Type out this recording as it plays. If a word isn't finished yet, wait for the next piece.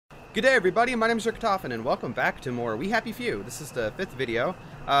Good day, everybody. My name is Riktoffen, and welcome back to more We Happy Few. This is the 5th video.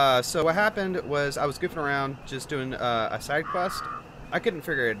 So what happened was I was goofing around just doing a side quest. I couldn't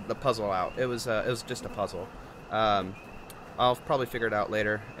figure the puzzle out. It was just a puzzle. I'll probably figure it out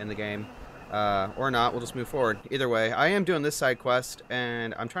later in the game, or not. We'll just move forward. Either way, I am doing this side quest,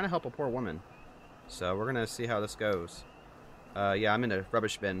 and I'm trying to help a poor woman. So we're gonna see how this goes. Yeah, I'm in a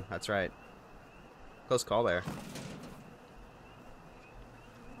rubbish bin. That's right. Close call there.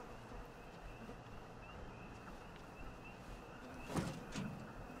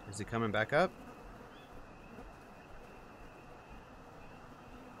 Is he coming back up?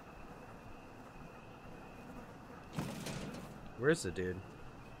 Where's the dude?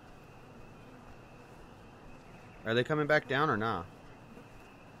 Are they coming back down or not?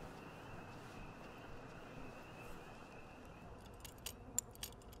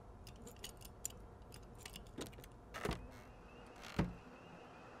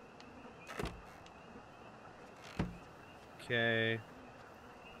 Okay.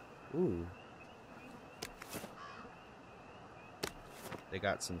 Ooh. They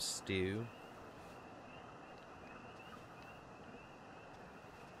got some stew.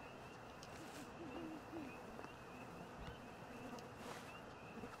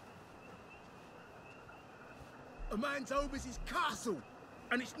 A man's over his castle,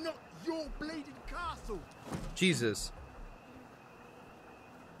 and it's not your bleeding castle. Jesus.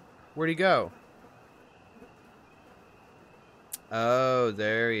 Where'd he go? Oh,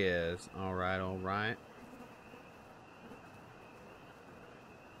 there he is. Alright, alright.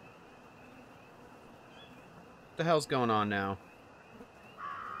 What the hell's going on now?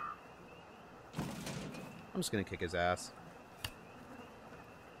 I'm just gonna kick his ass.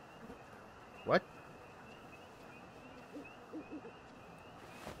 What?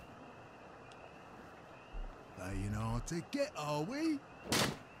 Playing hard to get, are we?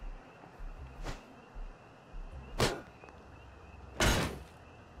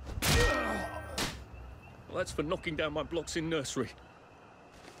 Well, that's for knocking down my blocks in nursery.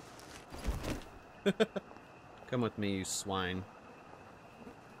 Come with me, you swine.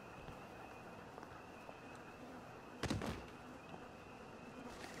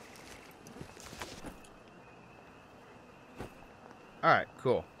 Alright,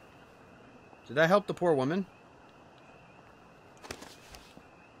 cool. Did that help the poor woman?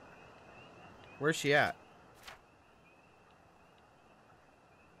 Where's she at?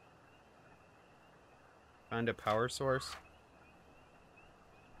 Find a power source.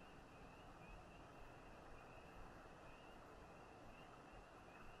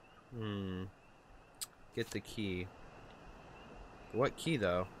 Get the key. What key,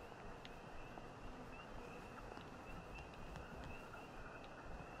 though?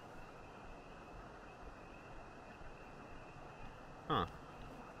 Huh.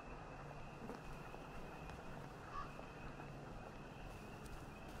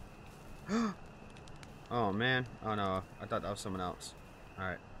 Oh, man. Oh, no. I thought that was someone else.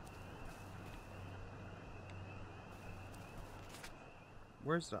 Alright.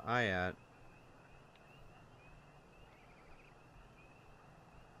 Where's the eye at?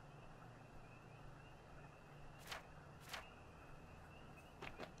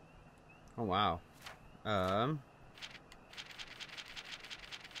 Oh, wow.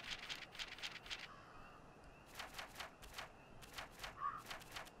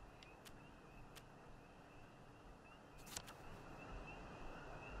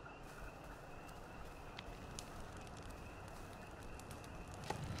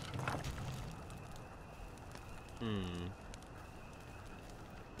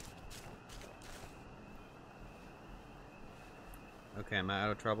 Okay, am I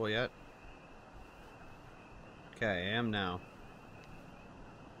out of trouble yet? Okay, I am now.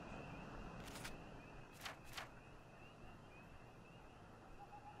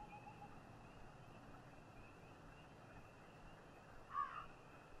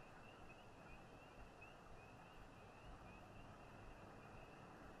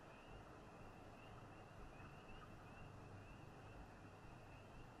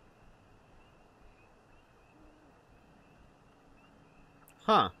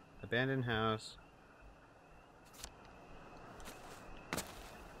 Huh. Abandoned house.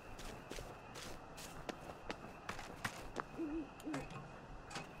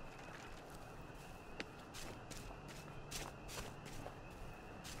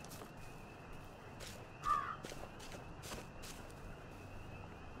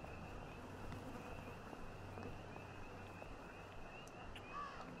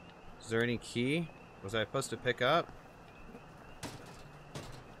 Is there any key? Was I supposed to pick up?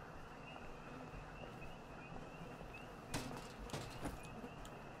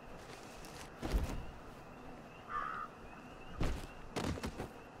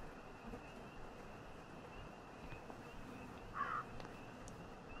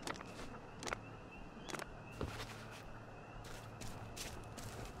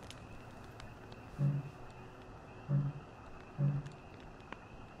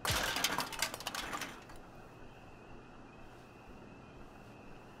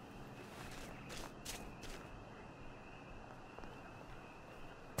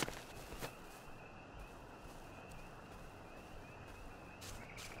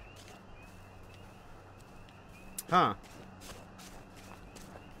 Huh.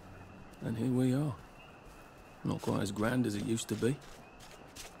 And here we are. Not quite as grand as it used to be.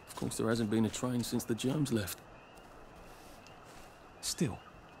 Of course, there hasn't been a train since the germs left. Still,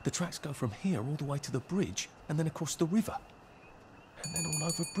 the tracks go from here all the way to the bridge and then across the river. And then all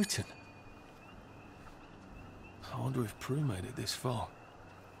over Britain. I wonder if Prue made it this far.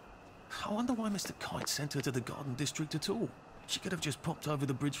 I wonder why Mr. Kite sent her to the Garden District at all. She could have just popped over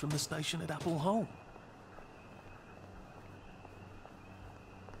the bridge from the station at Apple Hole.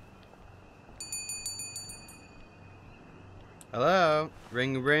 Hello?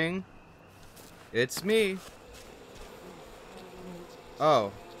 Ring ring? It's me.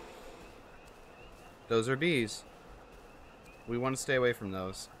 Oh. Those are bees. We want to stay away from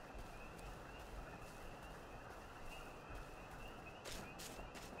those.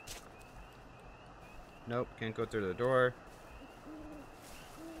 Nope, can't go through the door.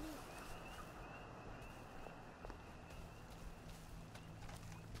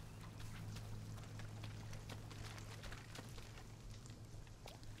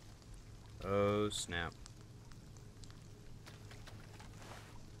 Oh, snap.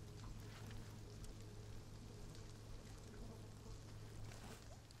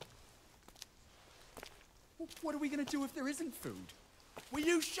 What are we going to do if there isn't food? Will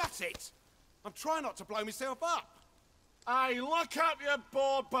you shut it? I'm trying not to blow myself up. Hey, look up your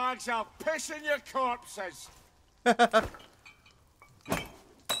board bags, I'll piss in your corpses.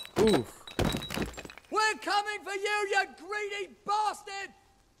 Oof. We're coming for you, you greedy bastard!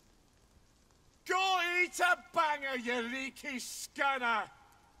 Go eat a banger, you leaky scunner.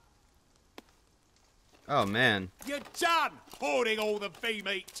 Oh, man. You're done hoarding all the bee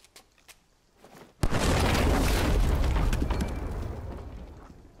meat.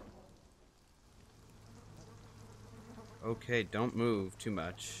 Okay, don't move too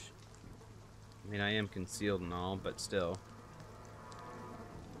much. I mean, I am concealed and all, but still.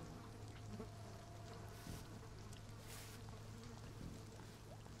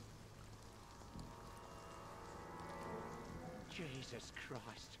 Jesus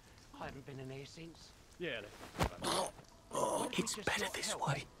Christ. I haven't been in here since. Yeah, It's better this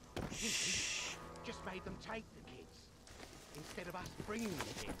way. Shh. Just made them take the kids. Instead of us bringing them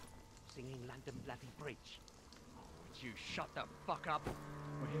here. Singing London Bloody Bridge. Oh, would you shut the fuck up?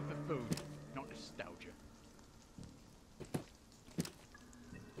 We're here for food, not nostalgia.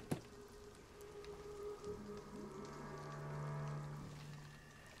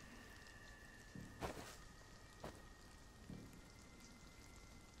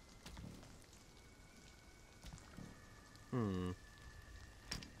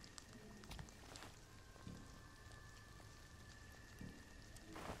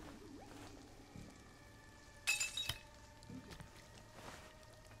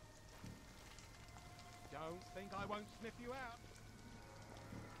 Don't think I won't sniff you out.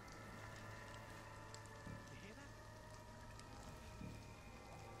 You hear that?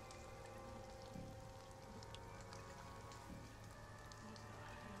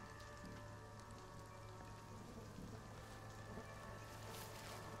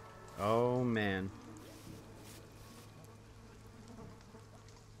 Oh, man.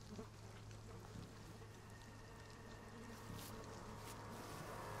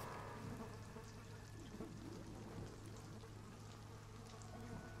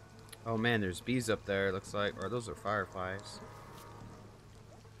 Oh man, there's bees up there, it looks like. Or those are fireflies.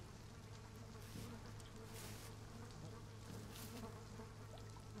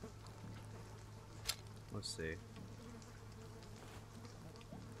 Let's see.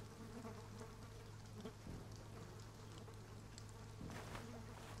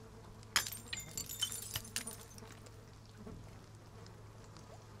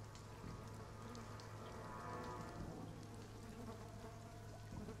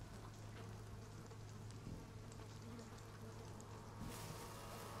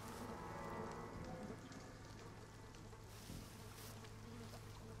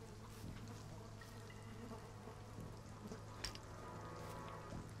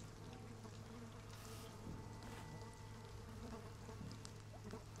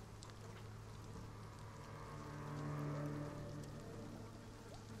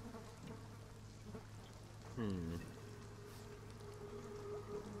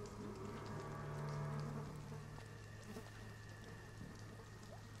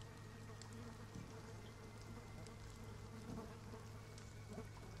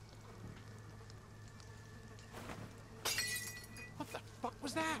 What the fuck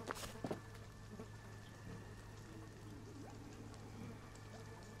was that?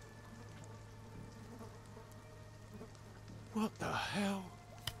 What the hell?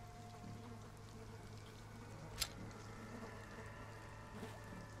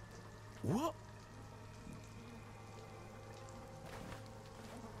 What?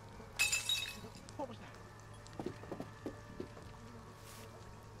 What was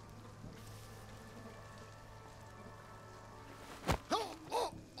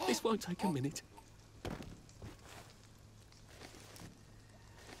that? This won't take a minute.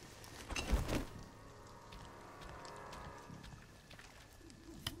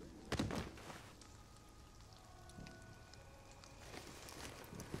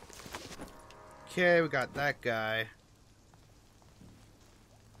 Okay, we got that guy.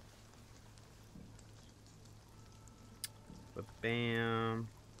 Bam.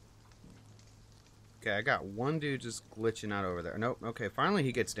 Okay, I got one dude just glitching out over there. Nope. Okay, finally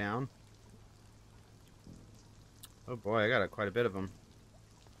he gets down. Oh boy, I got quite a bit of them.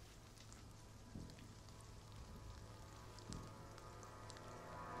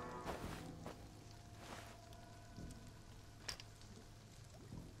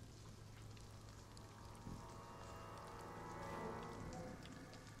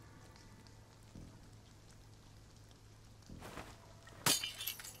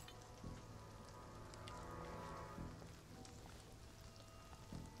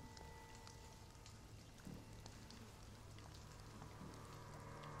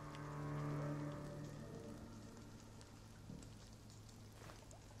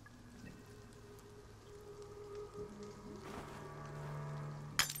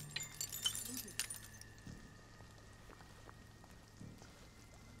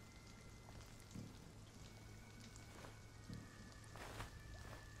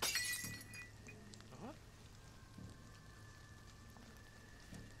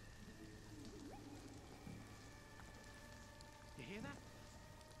 You hear that?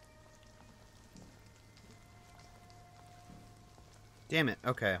 Damn it.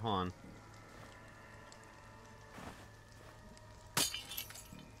 Okay, hold on.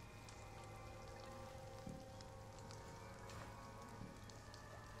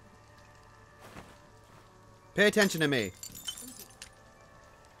 Pay attention to me.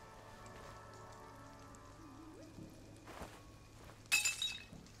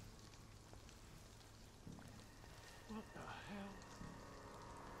 What the hell?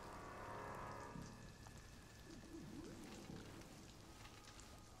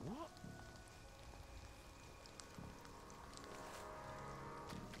 What?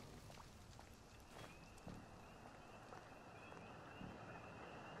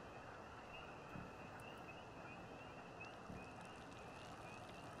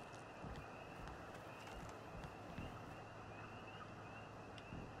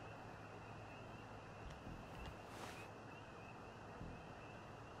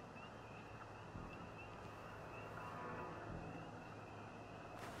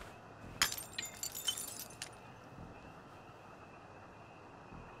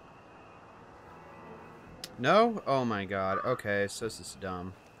 No? Oh my god. Okay, so this is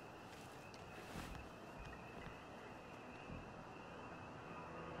dumb.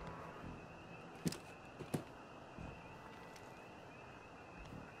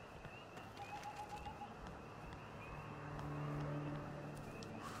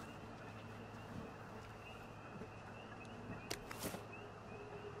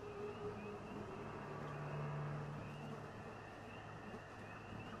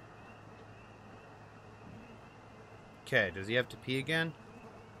 Okay, does he have to pee again?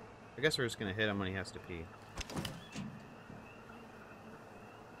 I guess we're just gonna hit him when he has to pee.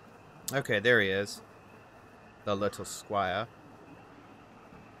 Okay, there he is. The little squire.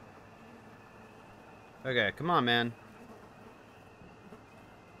 Okay, come on, man.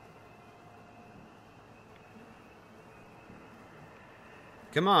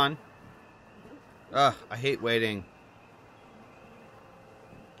 Come on. Ugh, I hate waiting.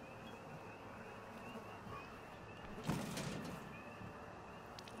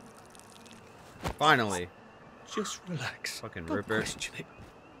 Finally. Just relax. Fucking Don't Rupert. question it.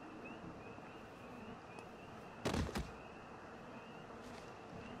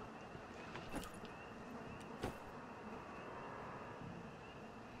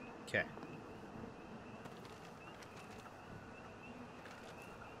 Okay.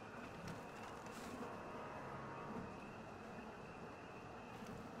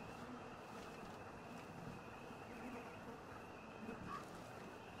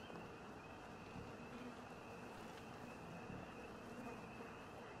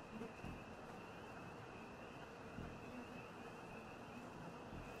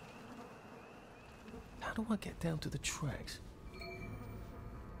 How do I get down to the tracks?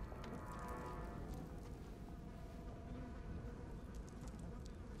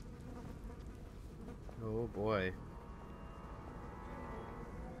 Oh boy.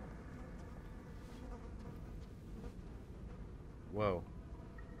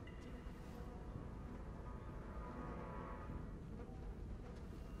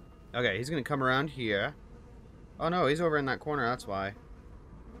 Okay, he's gonna come around here. Oh no, he's over in that corner, that's why.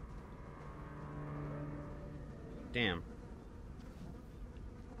 Damn.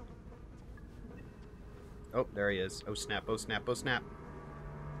 Oh, there he is. Oh snap, oh snap, oh snap.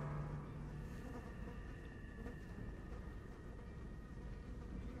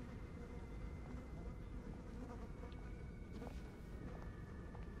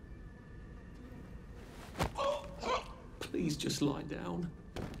 Please just lie down.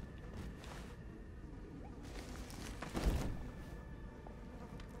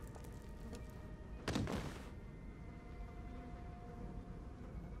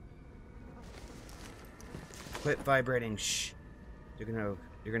 Quit vibrating. Shh. You're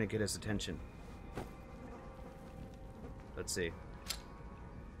gonna get his attention. Let's see.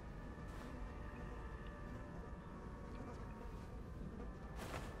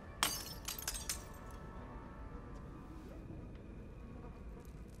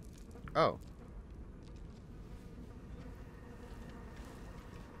 Oh.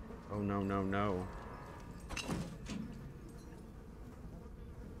 Oh no, no, no.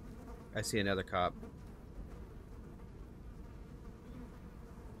 I see another cop.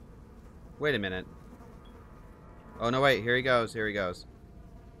 Wait a minute. Oh no, wait, here he goes, here he goes.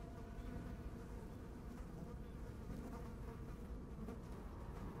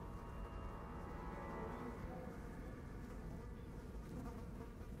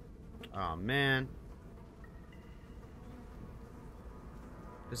 Oh man.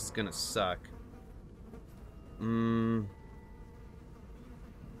 This is gonna suck. Alright,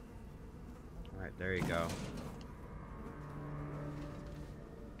 there you go.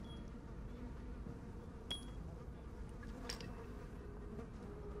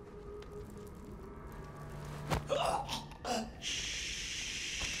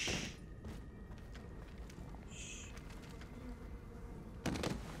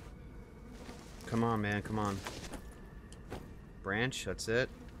 Come on, man, come on. Branch, that's it.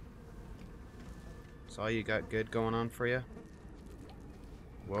 That's all you got good going on for you?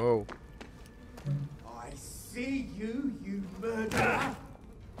 Whoa. I see you, you murderer!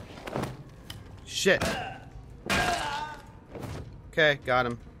 Shit. Okay, got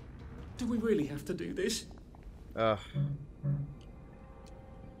him. Do we really have to do this? Ugh.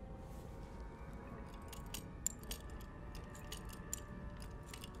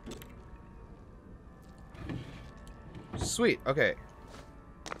 Sweet, okay.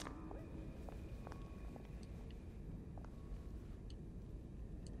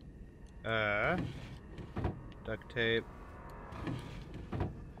 Duct tape.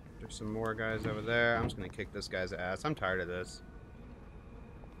 There's some more guys over there. I'm just gonna kick this guy's ass. I'm tired of this.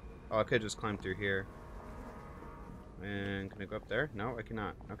 Oh, I could just climb through here. And can I go up there? No, I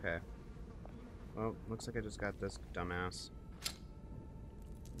cannot. Okay. Well, looks like I just got this dumbass.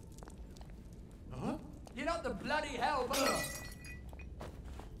 Huh? Get up the bloody hell,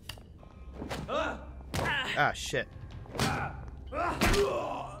 Ah, shit.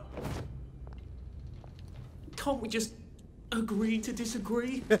 Can't we just agree to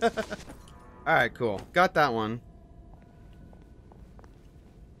disagree? Alright, cool. Got that one.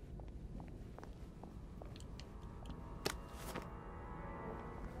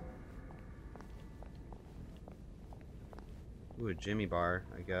 Ooh, a Jimmy bar,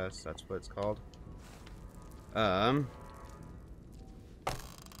 I guess. That's what it's called. Okay,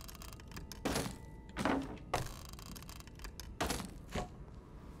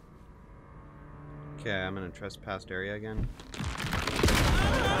 I'm in a trespassed area again.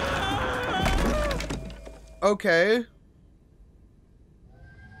 Okay.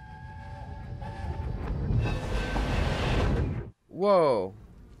 Whoa.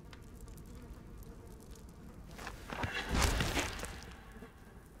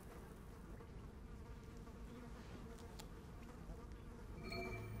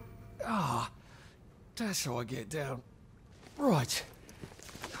 Ah, that's how I get down. Right.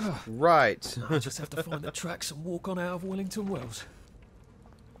 Right. I just have to find the tracks and walk on out of Wellington Wells.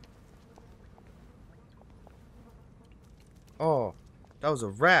 Oh, that was a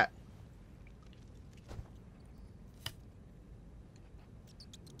rat.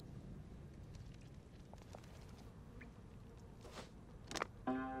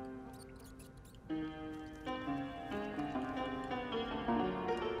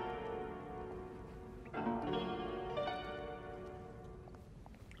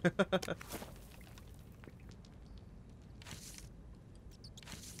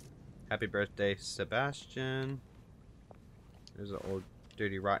 Happy birthday, Sebastian. There's an old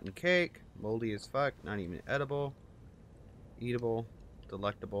dirty rotten cake. Moldy as fuck. Not even edible. Eatable.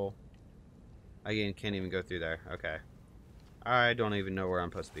 Delectable. I can't even go through there. Okay. I don't even know where I'm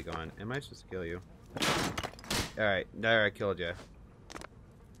supposed to be going. Am I supposed to kill you? Alright, there, I killed you.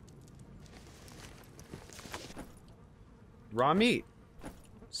 Raw meat.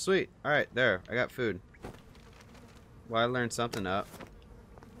 Sweet. Alright, there. I got food. Well, I learned something up.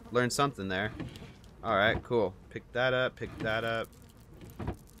 Learned something there. Alright, cool. Pick that up, pick that up.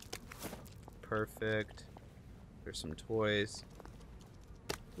 Perfect. There's some toys.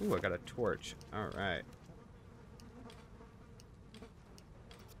 Ooh, I got a torch. Alright.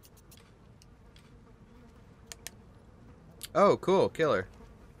 Oh, cool. Killer.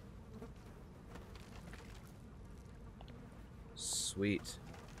 Sweet.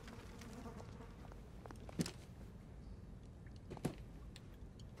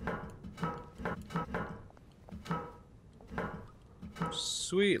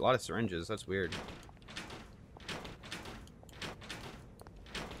 Sweet. A lot of syringes. That's weird.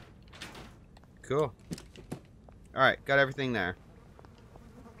 Cool. Alright, got everything there.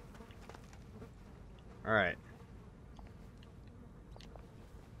 Alright.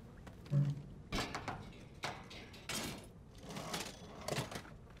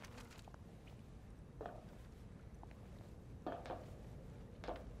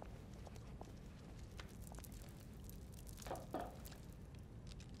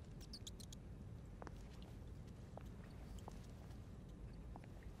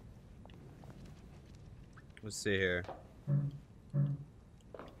 Let's see here.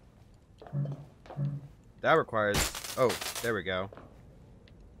 That requires... Oh, there we go.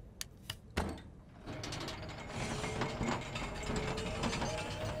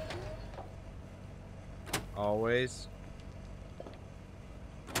 Always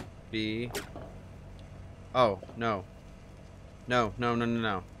be... Oh, no. No, no, no, no,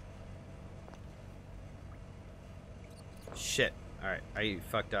 no. Shit. Alright, I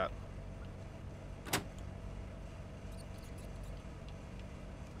fucked up.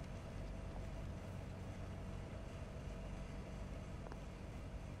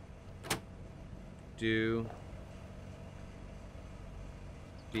 Do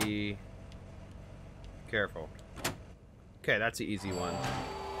be careful. Okay, that's the easy one.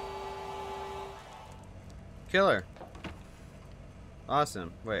 Killer.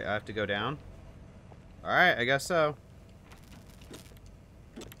 Awesome. Wait, I have to go down? Alright, I guess so.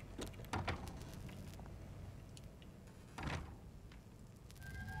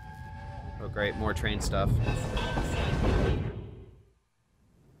 Oh great, more train stuff.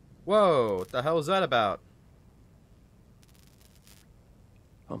 Whoa, what the hell is that about?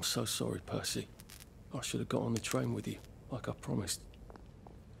 I'm so sorry, Percy. I should have got on the train with you, like I promised.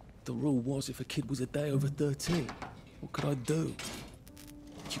 The rule was if a kid was a day over 13, what could I do?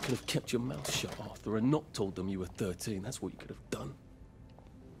 You could have kept your mouth shut, Arthur, and not told them you were 13. That's what you could have done.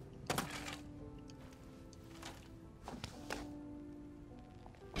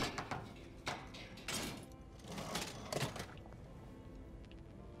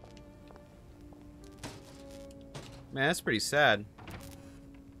 Man, that's pretty sad.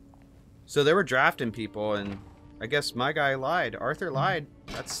 So they were drafting people, and I guess my guy lied. Arthur lied.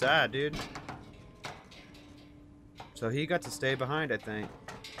 That's sad, dude. So he got to stay behind, I think.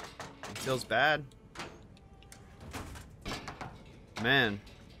 It feels bad. Man,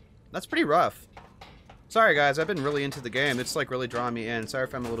 that's pretty rough. Sorry, guys. I've been really into the game. It's like really drawing me in. Sorry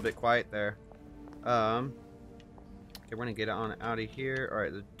if I'm a little bit quiet there. Okay, we're gonna get on out of here. All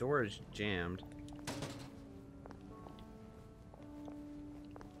right, the door is jammed.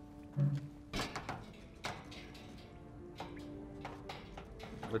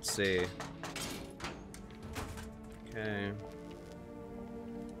 Let's see. Okay.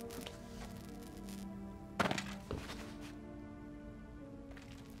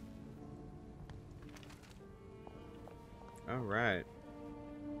 All right.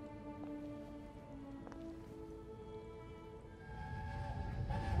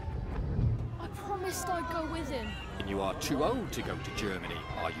 I promised I'd go with him. And you are too old to go to Germany,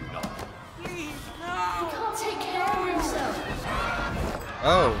 are you not? He can't take care of himself.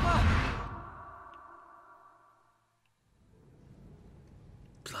 Oh.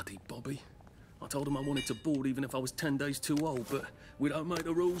 Bloody Bobby. I told him I wanted to board even if I was 10 days too old, but we don't make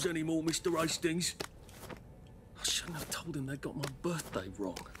the rules anymore, Mr. Hastings. I shouldn't have told him they got my birthday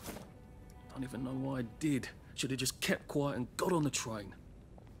wrong. Don't even know why I did. Should have just kept quiet and got on the train.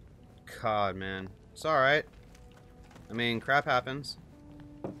 God, man. It's alright. I mean, crap happens.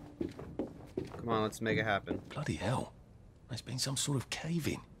 Come on, let's make it happen. Bloody hell. There's been some sort of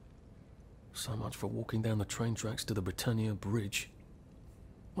cave-in. So much for walking down the train tracks to the Britannia Bridge.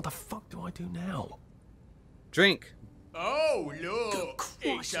 What the fuck do I do now? Drink. Oh, look.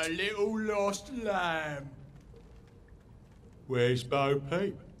 It's a little lost lamb. Where's Bo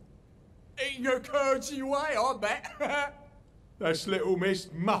Peep? Eating her curds away, I bet. That's little Miss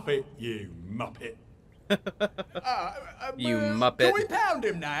Muppet, you muppet. You Can muppet. we pound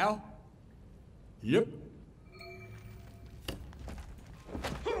him now? Yep.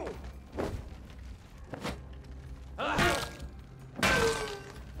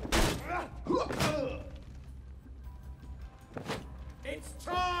 It's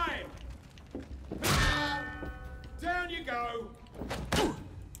time! Down you go!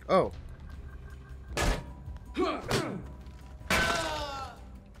 Oh.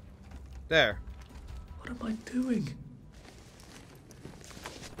 There. What am I doing?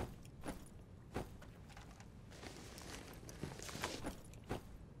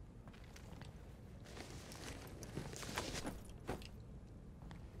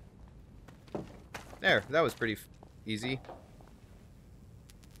 There. That was pretty easy.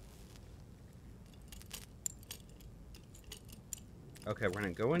 Okay, we're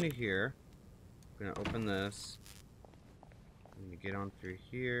gonna go into here. We're gonna open this. I'm gonna get on through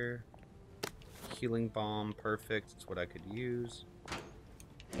here. Healing bomb, perfect. It's what I could use.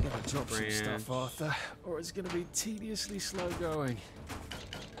 Gotta drop some stuff, Arthur, or it's gonna be tediously slow going.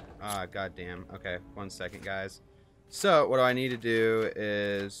 Ah, goddamn. Okay, 1 second, guys. So, what do I need to do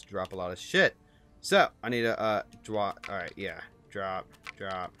is drop a lot of shit. So, I need to, drop. Alright, yeah. Drop,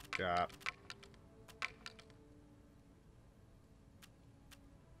 drop, drop.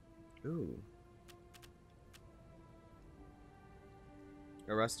 Ooh.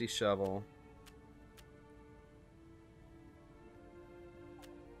 A rusty shovel.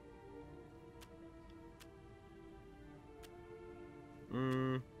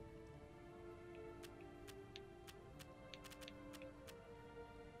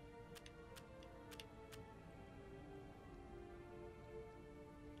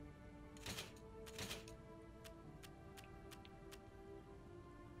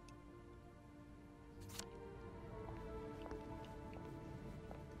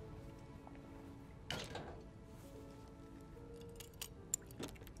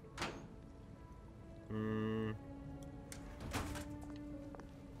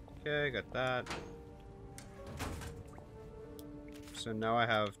 Okay, got that. So now I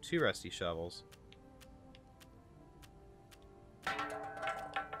have 2 rusty shovels.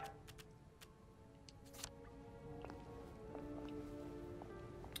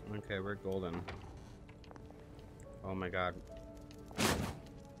 Okay, we're golden. Oh my god.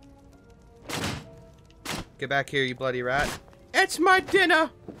 Get back here, you bloody rat. It's my dinner!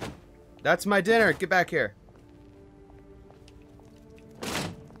 That's my dinner. Get back here.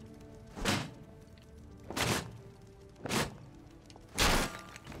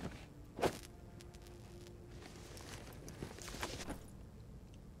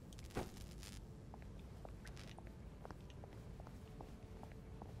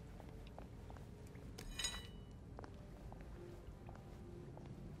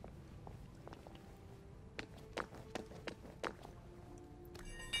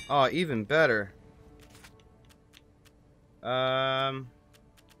 Oh, even better. So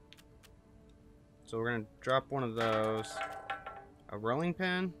we're gonna drop one of those. A rolling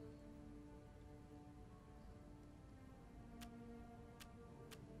pin.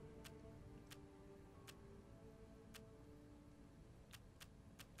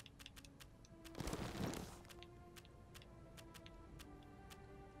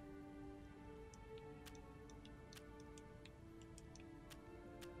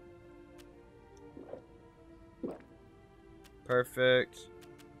 Perfect.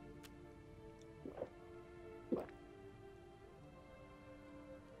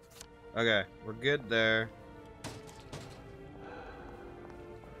 Okay, we're good there.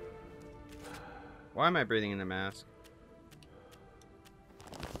 Why am I breathing in the mask?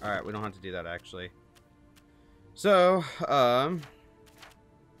 Alright, we don't have to do that actually. So, I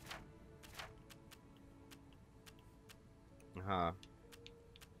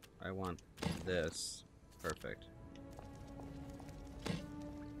want this. Perfect.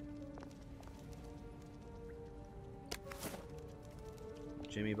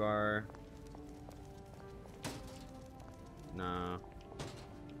 Jimmy bar. No.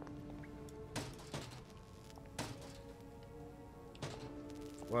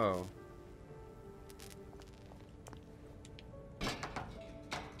 Whoa.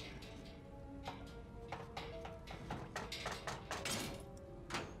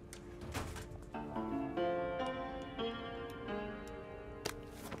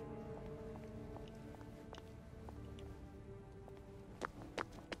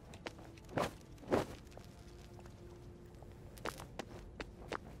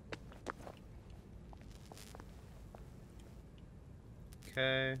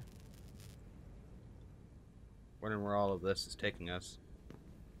 Okay. Wondering where all of this is taking us.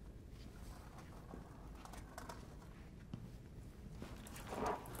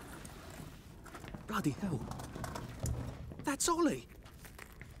 Bloody hell. That's Ollie.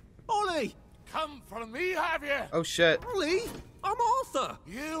 Ollie! Come for me, have you? Oh shit. Ollie! I'm Arthur!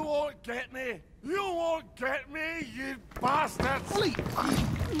 You won't get me. You won't get me, you bastards. Ollie!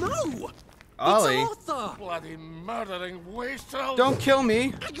 No! Ollie. It's Arthur! Bloody murdering wastrel. Don't kill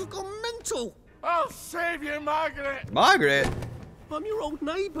me. You've gone mental! I'll save you, Margaret. Margaret? I'm your old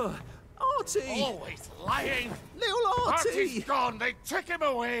neighbour, Artie! Always lying. Little Artie! Artie's gone. They took him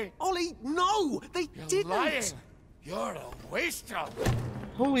away. Ollie, no! They You're didn't! lying. You're a wastrel.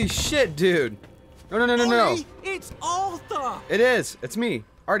 Holy shit, dude. No, no, no, no, no. Ollie, it's Arthur! It is. It's me,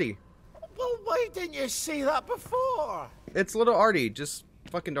 Artie. Well, why didn't you say that before? It's little Artie. Just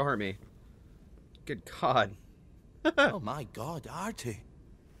fucking don't hurt me. Good God. Oh my God, Artie.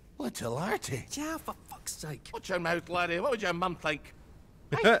 Little Artie. Yeah, for fuck's sake. Watch your mouth, laddie. What would your mum think?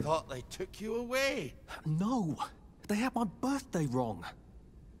 I thought they took you away. No, they had my birthday wrong.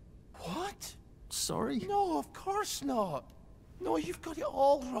 What? Sorry? No, of course not. No, you've got it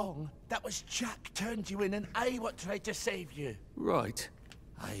all wrong. That was Jack turned you in and I what tried to save you. Right.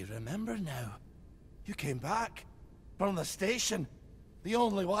 I remember now. You came back. From the station. The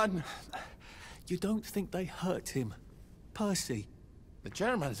only one. You don't think they hurt him? Percy? The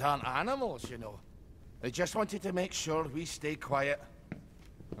Germans aren't animals, you know. They just wanted to make sure we stay quiet.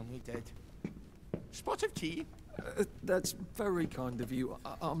 And we did. Spot of tea? That's very kind of you.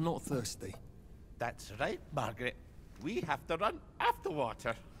 I'm not thirsty. That's right, Margaret. We have to run after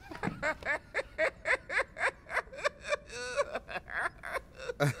water.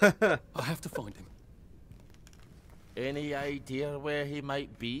 I have to find him. Any idea where he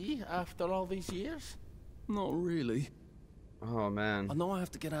might be after all these years? Not really. Oh, man. I know I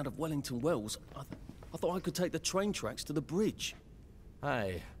have to get out of Wellington Wells. I thought I could take the train tracks to the bridge.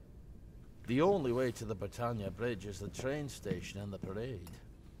 Aye. The only way to the Britannia Bridge is the train station and the parade.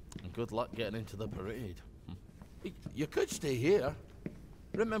 And good luck getting into the parade. You could stay here.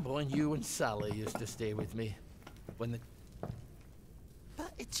 Remember when you and Sally used to stay with me? When the...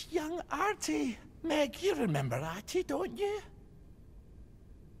 But it's young Artie. Meg, you remember Artie, don't you?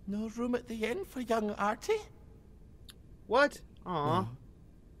 No room at the inn for young Artie? What? Aw. No.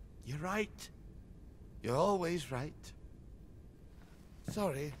 You're right. You're always right.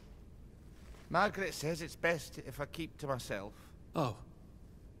 Sorry. Margaret says it's best if I keep to myself. Oh.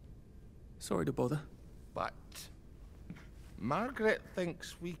 Sorry to bother. But Margaret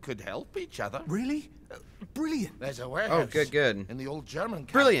thinks we could help each other. Really? Brilliant. There's a warehouse. Oh, good. In the old German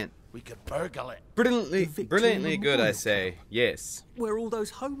camp. Brilliant. We could burgle it. Brilliantly good, I say. Yes. Where all those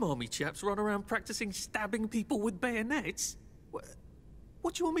home army chaps run around practicing stabbing people with bayonets?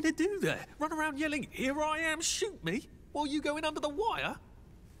 What do you want me to do there? Run around yelling, "Here I am, shoot me," while you go in under the wire?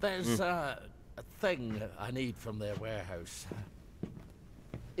 There's a thing I need from their warehouse.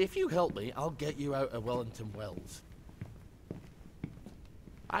 If you help me, I'll get you out of Wellington Wells.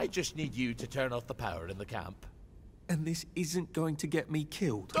 I just need you to turn off the power in the camp. And this isn't going to get me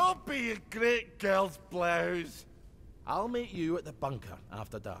killed. Don't be a great girl's blouse. I'll meet you at the bunker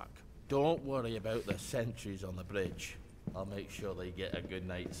after dark. Don't worry about the sentries on the bridge. I'll make sure they get a good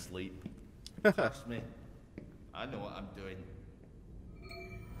night's sleep. Trust me. I know what I'm doing.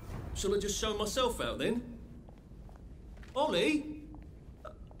 Shall I just show myself out then? Ollie?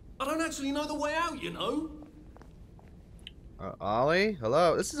 I don't actually know the way out, you know. Ollie?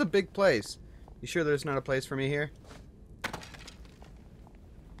 Hello? This is a big place. You sure there's not a place for me here?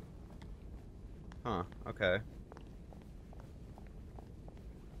 Huh, okay.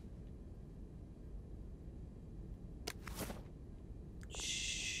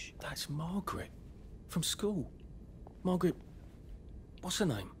 Shh, that's Margaret. From school. Margaret, what's her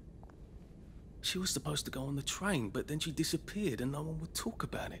name? She was supposed to go on the train, but then she disappeared and no one would talk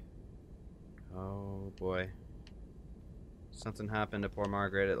about it. Oh, boy. Something happened to poor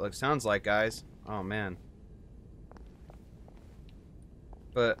Margaret. It sounds like, guys. Oh, man.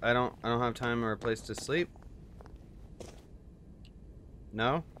 But I don't have time or a place to sleep.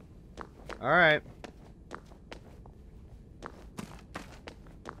 No? Alright.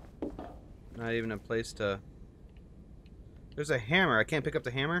 Not even a place to... There's a hammer. I can't pick up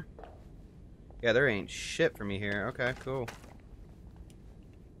the hammer? Yeah, there ain't shit for me here. Okay, cool.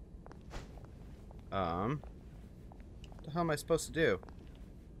 What the hell am I supposed to do?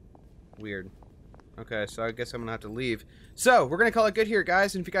 Weird. Okay, so I guess I'm gonna have to leave. So, we're gonna call it good here,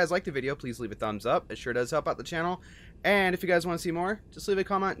 guys. And if you guys like the video, please leave a thumbs up. It sure does help out the channel. And if you guys want to see more, just leave a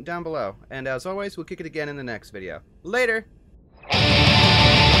comment down below. And as always, we'll kick it again in the next video. Later!